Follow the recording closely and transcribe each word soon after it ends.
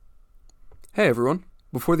Hey everyone.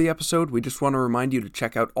 Before the episode, we just want to remind you to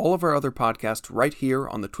check out all of our other podcasts right here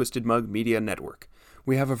on the Twisted Mug Media Network.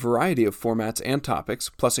 We have a variety of formats and topics,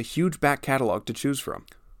 plus a huge back catalog to choose from.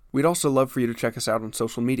 We'd also love for you to check us out on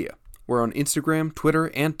social media. We're on Instagram, Twitter,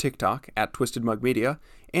 and TikTok at Twisted Mug Media,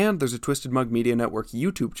 and there's a Twisted Mug Media Network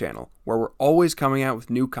YouTube channel where we're always coming out with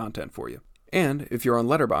new content for you. And if you're on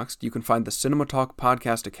Letterboxd, you can find the Cinema Talk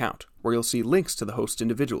podcast account, where you'll see links to the host's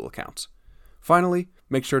individual accounts. Finally,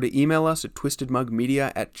 make sure to email us at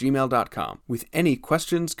twistedmugmedia@gmail.com with any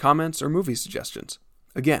questions, comments, or movie suggestions.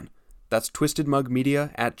 Again, that's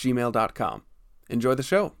twistedmugmedia@gmail.com. Enjoy the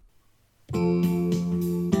show.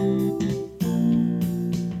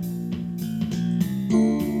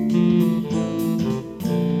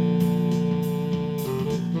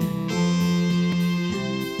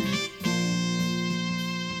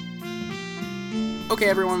 Okay,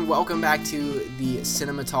 everyone, welcome back to the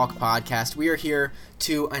Cinema Talk podcast. We are here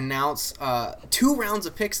to announce 2 rounds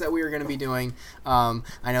of picks that we are going to be doing. I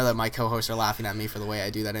know that my co-hosts are laughing at me for the way I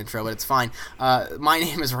do that intro, but it's fine. My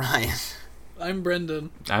name is Ryan. I'm Brendan.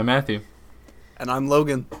 I'm Matthew. And I'm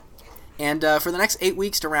Logan. And for the next 8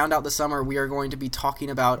 weeks to round out the summer, we are going to be talking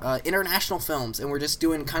about international films, and we're just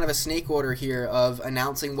doing kind of a snake order here of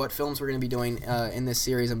announcing what films we're going to be doing in this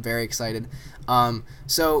series. I'm very excited.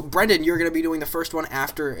 So, Brendan, you're going to be doing the first one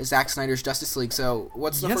after Zack Snyder's Justice League. So,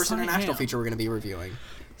 what's the first international feature we're going to be reviewing?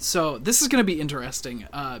 So, this is going to be interesting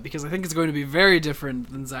because I think it's going to be very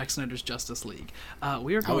different than Zack Snyder's Justice League.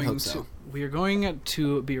 We are going to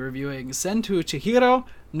be reviewing Sentou Chihiro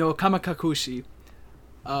no Kamikakushi,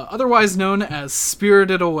 otherwise known as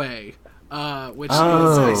Spirited Away, which is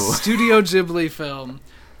a Studio Ghibli film.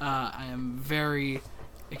 I am very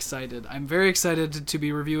excited. I'm very excited to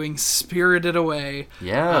be reviewing Spirited Away.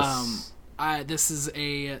 Yes. This is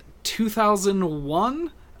a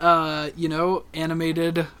 2001,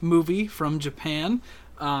 animated movie from Japan.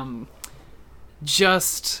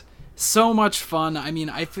 Just so much fun. I mean,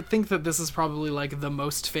 I think that this is probably like the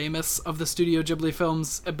most famous of the Studio Ghibli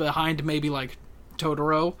films, behind maybe like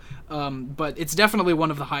Totoro, but it's definitely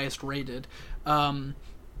one of the highest rated.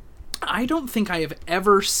 I don't think I have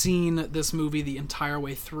ever seen this movie the entire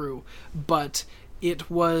way through, but it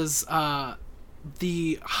was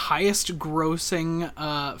the highest grossing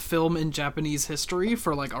film in Japanese history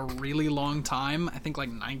for like a really long time. I think like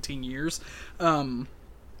 19 years.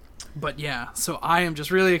 But yeah, so I am just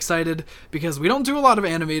really excited because we don't do a lot of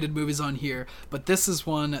animated movies on here, but this is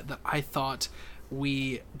one that I thought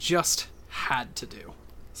we just had to do.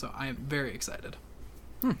 So I am very excited.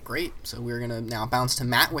 Great. So we're going to now bounce to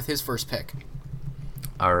Matt with his first pick.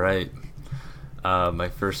 All right. My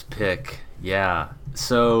first pick. Yeah.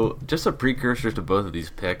 So just a precursor to both of these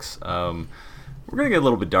picks. We're going to get a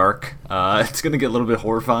little bit dark. It's going to get a little bit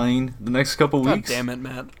horrifying the next couple weeks. God damn it,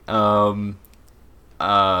 Matt.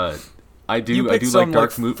 I do some, like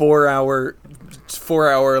dark movies.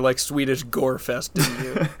 4-hour like Swedish gore fest, didn't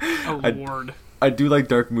you? Oh, Lord. I do like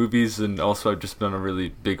dark movies, and also I've just been on a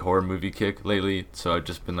really big horror movie kick lately, so I've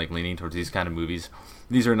just been like leaning towards these kind of movies.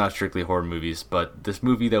 These are not strictly horror movies, but this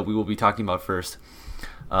movie that we will be talking about first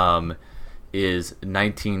is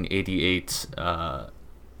 1988's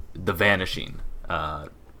The Vanishing,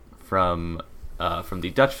 from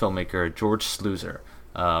the Dutch filmmaker George Sluizer.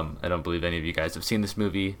 I don't believe any of you guys have seen this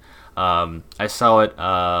movie. I saw it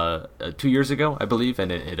 2 years ago, I believe, and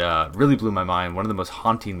it really blew my mind. One of the most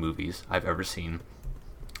haunting movies I've ever seen.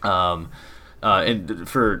 We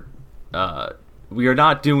are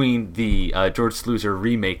not doing the George Sluizer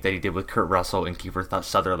remake that he did with Kurt Russell and Kiefer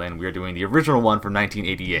Sutherland. We are doing the original one from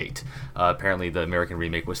 1988. Apparently, the American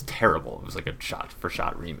remake was terrible. It was like a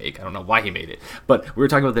shot-for-shot remake. I don't know why he made it. But we were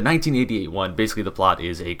talking about the 1988 one. Basically, the plot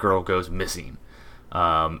is a girl goes missing.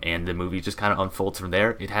 And the movie just kind of unfolds from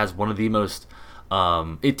there. It has one of the most...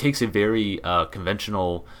 it takes a very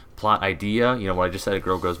conventional plot idea, what I just said, a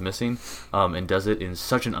girl goes missing, and does it in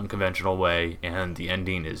such an unconventional way, and the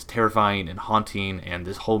ending is terrifying and haunting, and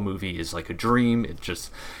this whole movie is like a dream.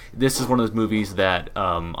 This is one of those movies that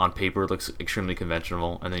on paper looks extremely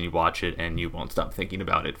conventional, and then you watch it and you won't stop thinking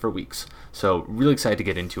about it for weeks. So really excited to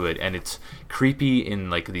get into it, and it's creepy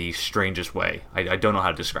in like the strangest way. I don't know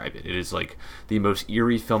how to describe it. It is like the most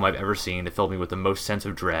eerie film I've ever seen. It filled me with the most sense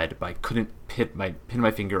of dread, but I couldn't pin my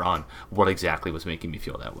finger on what exactly was making me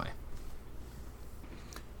feel that way.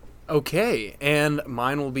 Okay, and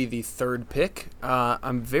mine will be the third pick.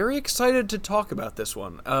 I'm very excited to talk about this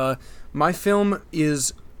one. My film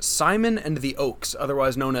is Simon and the Oaks,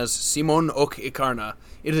 otherwise known as Simon och Ikarna.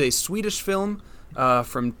 It is a Swedish film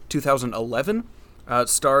from 2011. It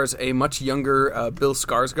stars a much younger Bill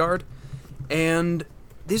Skarsgård, and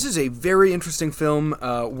this is a very interesting film.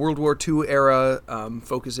 World War II era,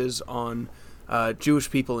 focuses on Jewish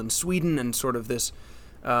people in Sweden and sort of this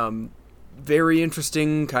very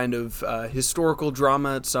interesting kind of historical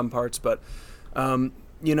drama at some parts, but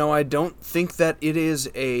I don't think that it is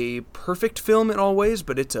a perfect film in all ways,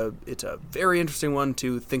 but it's a very interesting one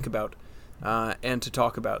to think about and to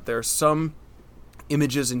talk about. There are some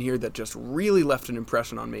images in here that just really left an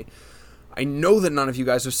impression on me. I know that none of you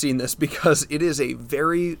guys have seen this because it is a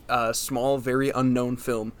very small, very unknown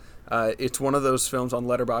film. It's one of those films on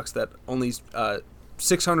Letterboxd that only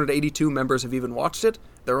 682 members have even watched it.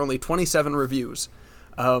 There are only 27 reviews.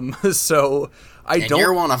 So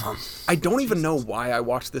you're one of them. I don't even know why I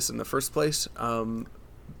watched this in the first place,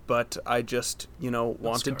 but I just,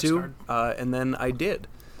 wanted to, and then I did.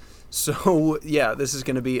 So, yeah, this is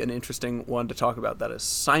going to be an interesting one to talk about. That is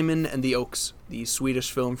Simon and the Oaks, the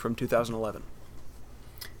Swedish film from 2011.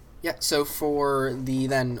 Yeah, so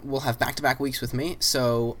we'll have back-to-back weeks with me.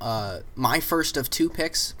 So my first of two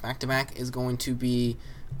picks, back-to-back, is going to be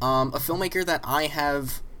a filmmaker that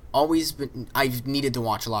I've needed to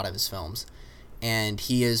watch a lot of his films. And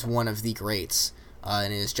he is one of the greats.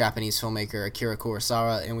 And it is Japanese filmmaker Akira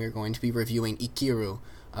Kurosawa, and we're going to be reviewing Ikiru,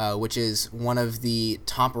 which is one of the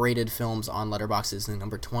top-rated films on Letterboxd. It's the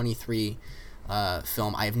number 23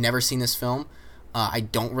 film. I have never seen this film. I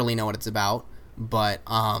don't really know what it's about, but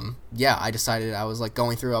I decided, I was like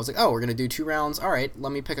going through, I was like, oh, we're going to do 2 rounds. All right,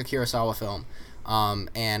 let me pick a Kurosawa film.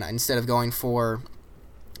 And instead of going for,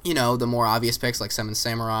 the more obvious picks like Seven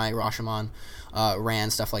Samurai, Rashomon, Ran,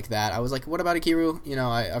 stuff like that, I was like, what about Ikiru?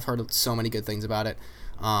 I've heard so many good things about it.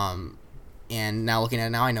 And now looking at it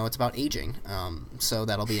now, I know it's about aging. So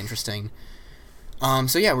that'll be interesting. We're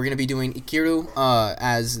going to be doing Ikiru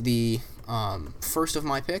as the first of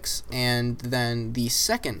my picks. And then the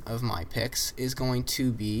second of my picks is going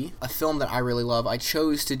to be a film that I really love. I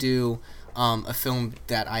chose to do a film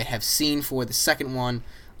that I have seen for the second one.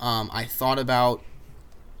 I thought about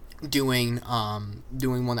doing one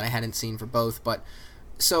that I hadn't seen for both, but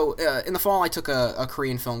so in the fall I took a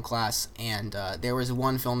Korean film class, and there was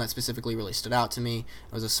one film that specifically really stood out to me.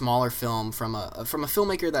 It was a smaller film from a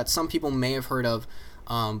filmmaker that some people may have heard of,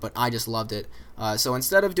 but I just loved it. So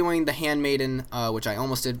instead of doing The Handmaiden, which I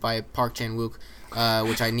almost did by Park Chan-wook,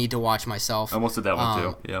 which I need to watch myself. I almost did that one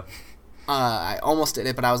too, yeah. I almost did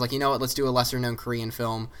it, but I was like, you know what, let's do a lesser-known Korean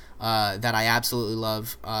film that I absolutely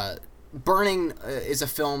love. Burning is a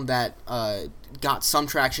film that got some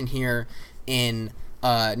traction here in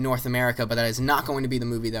North America, but that is not going to be the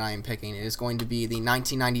movie that I am picking. It is going to be the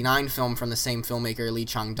 1999 film from the same filmmaker, Lee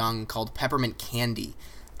Chang-dong, called Peppermint Candy,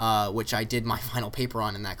 which I did my final paper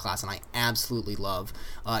on in that class, and I absolutely love.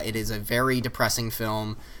 It is a very depressing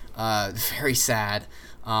film, very sad,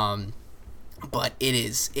 but it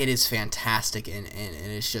is fantastic, and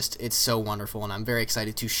it's so wonderful, and I'm very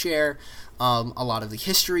excited to share a lot of the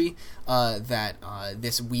history that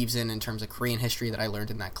this weaves in terms of Korean history that I learned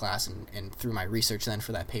in that class and through my research then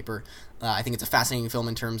for that paper. I think it's a fascinating film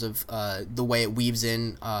in terms of the way it weaves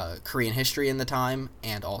in Korean history in the time,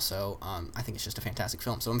 and also I think it's just a fantastic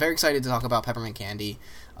film. So I'm very excited to talk about Peppermint Candy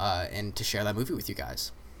and to share that movie with you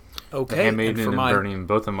guys. Okay, The Handmaiden and Burning,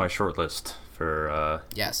 both on my short list for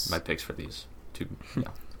yes, my picks for these two. Yeah,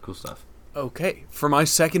 cool stuff. Okay, for my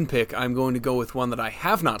second pick, I'm going to go with one that I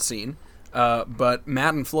have not seen, but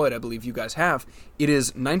Matt and Floyd, I believe you guys have. It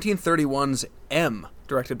is 1931's M,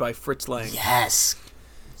 directed by Fritz Lang. Yes,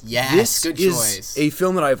 this good is choice. A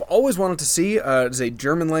film that I've always wanted to see. It's a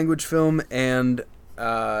German language film, and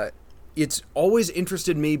it's always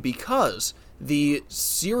interested me because the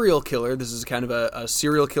serial killer, this is kind of a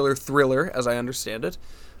serial killer thriller, as I understand it.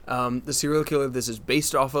 The serial killer this is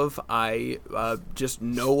based off of, I just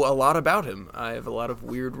know a lot about him. I have a lot of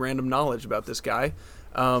weird random knowledge about this guy.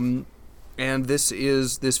 And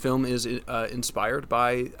this film is inspired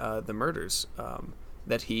by the murders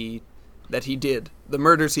that he did. The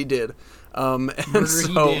murders he did.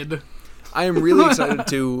 He did. I am really excited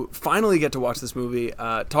to finally get to watch this movie,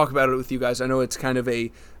 talk about it with you guys. I know it's kind of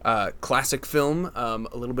a classic film, a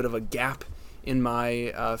little bit of a gap in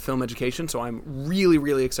my film education, so I'm really,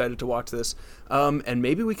 really excited to watch this. And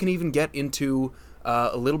maybe we can even get into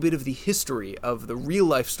a little bit of the history of the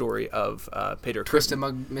real-life story of Peter Twisted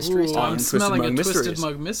Curtin. Mug Mysteries. Ooh, I'm Twisted smelling Mug a Twisted Mysteries.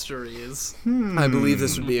 Mug Mysteries. I believe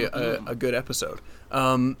this would be a good episode.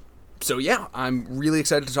 So yeah, I'm really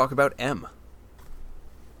excited to talk about M.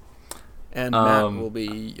 And Matt will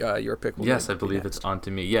be your pick. Yes, I believe it's on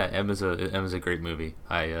to me. Yeah, M is a great movie.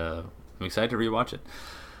 I'm excited to rewatch it.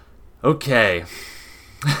 Okay.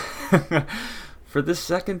 For the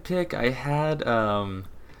second pick, I had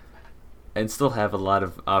and still have a lot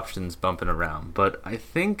of options bumping around. But I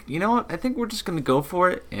think, you know what? I think we're just going to go for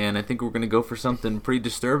it, and I think we're going to go for something pretty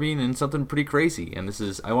disturbing and something pretty crazy. And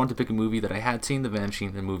I want to pick a movie that I had seen, The Vanishing,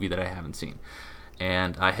 and a movie that I haven't seen.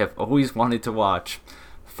 And I have always wanted to watch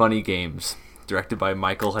Funny Games, directed by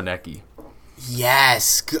Michael Haneke.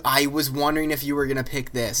 Yes, I was wondering if you were gonna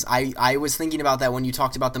pick this. I was thinking about that when you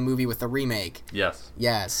talked about the movie with the remake. Yes.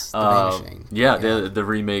 Yes. The Vanishing. Yeah. The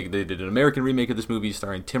remake. They did an American remake of this movie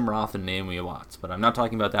starring Tim Roth and Naomi Watts. But I'm not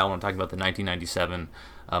talking about that one. I'm talking about the 1997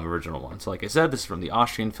 original one. So, like I said, this is from the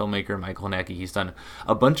Austrian filmmaker Michael Haneke. He's done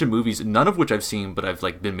a bunch of movies, none of which I've seen, but I've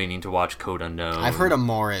been meaning to watch. Code Unknown. I've heard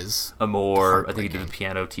Amore is. Amore. I think he did The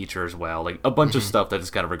Piano Teacher as well. Like a bunch of stuff that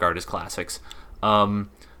is kind of regarded as classics.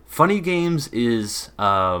 Funny Games is,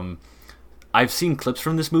 I've seen clips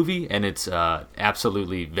from this movie, and it's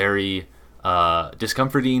absolutely very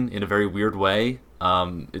discomforting in a very weird way.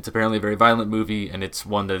 It's apparently a very violent movie, and it's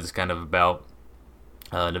one that is kind of about,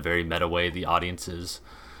 in a very meta way, the audience's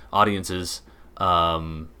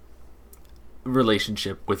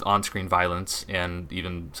relationship with on-screen violence, and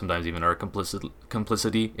sometimes even our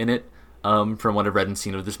complicity in it. From what I've read and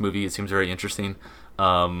seen of this movie, it seems very interesting.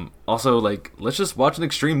 Also, let's just watch an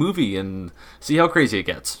extreme movie and see how crazy it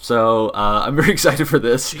gets. So I'm very excited for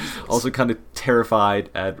this. Jesus. Also kind of terrified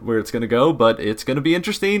at where it's going to go, but it's going to be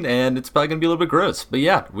interesting, and it's probably going to be a little bit gross. But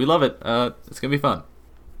yeah, we love it. It's going to be fun.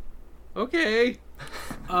 Okay.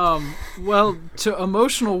 Well, to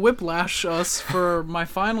emotional whiplash us for my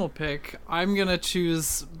final pick, I'm going to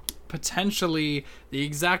choose potentially the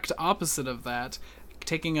exact opposite of that,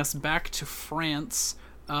 taking us back to France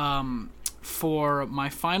for my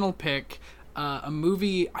final pick, a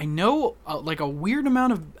movie I know a weird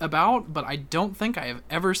amount about, but I don't think I have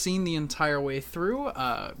ever seen the entire way through.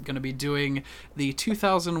 Going to be doing the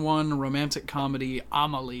 2001 romantic comedy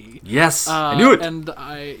Amélie. Yes, I knew it. And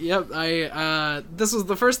this was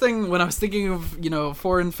the first thing when I was thinking of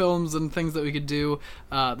foreign films and things that we could do.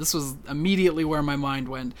 This was immediately where my mind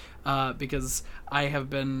went. Because I have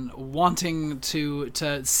been wanting to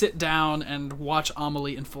sit down and watch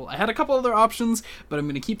Amélie in full. I had a couple other options, but I'm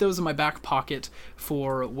going to keep those in my back pocket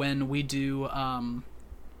for when we do,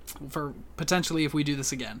 for potentially if we do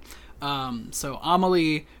this again. So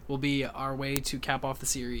Amélie will be our way to cap off the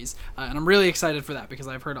series, and I'm really excited for that because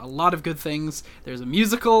I've heard a lot of good things. There's a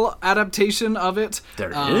musical adaptation of it.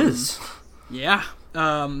 There is. Yeah,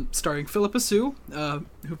 starring Philippa Soo,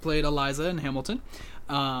 who played Eliza in Hamilton.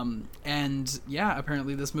 And yeah,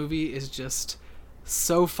 apparently this movie is just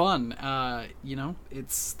so fun. I've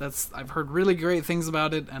heard really great things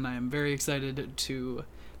about it, and I am very excited to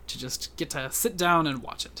just get to sit down and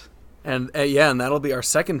watch it. And and that'll be our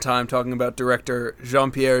second time talking about director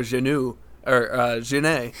Jean-Pierre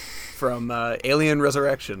Jeunet from Alien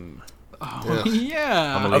Resurrection. Oh,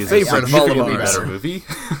 yeah. A favorite of all of ours. Better movie.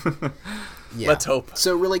 Yeah. Let's hope.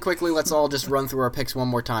 So really quickly, let's all just run through our picks one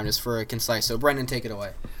more time, just for a concise. So Brendan, take it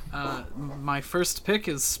away. My first pick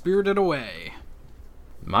is Spirited Away.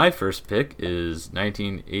 My first pick is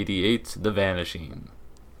 1988's The Vanishing.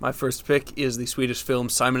 My first pick is the Swedish film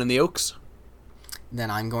Simon and the Oaks.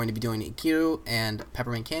 Then I'm going to be doing Ikiru and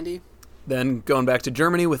Peppermint Candy. Then going back to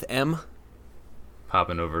Germany with M.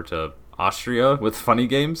 Popping over to Austria with Funny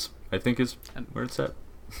Games, I think is where it's at.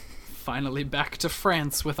 Finally back to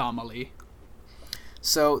France with Amélie.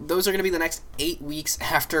 So those are going to be the next 8 weeks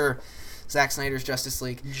after Zack Snyder's Justice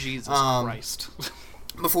League. Jesus Christ.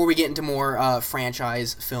 Before we get into more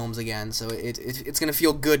franchise films again, so it's going to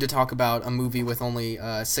feel good to talk about a movie with only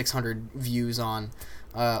 600 views on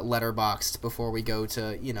Letterboxd before we go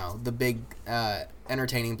to, the big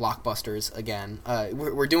entertaining blockbusters again.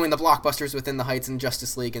 We're doing the blockbusters within the Heights and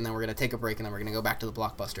Justice League, and then we're going to take a break, and then we're going to go back to the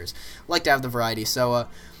blockbusters. Like to have the variety. So,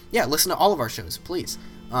 listen to all of our shows, please.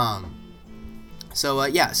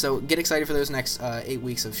 So get excited for those next 8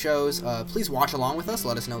 weeks of shows. Please watch along with us.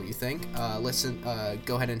 Let us know what you think.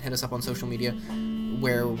 Go ahead and hit us up on social media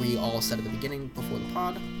where we all said at the beginning before the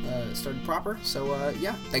pod started proper. So,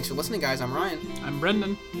 thanks for listening, guys. I'm Ryan. I'm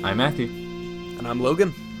Brendan. I'm Matthew. And I'm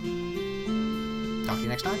Logan. Talk to you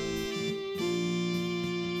next time.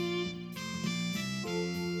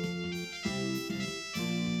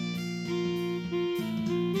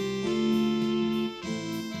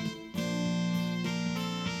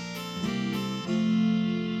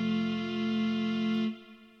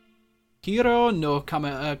 Hiro no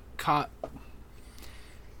Kamakakushi.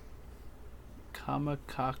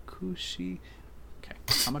 Okay,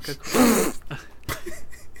 Kamakakushi.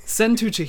 Sentu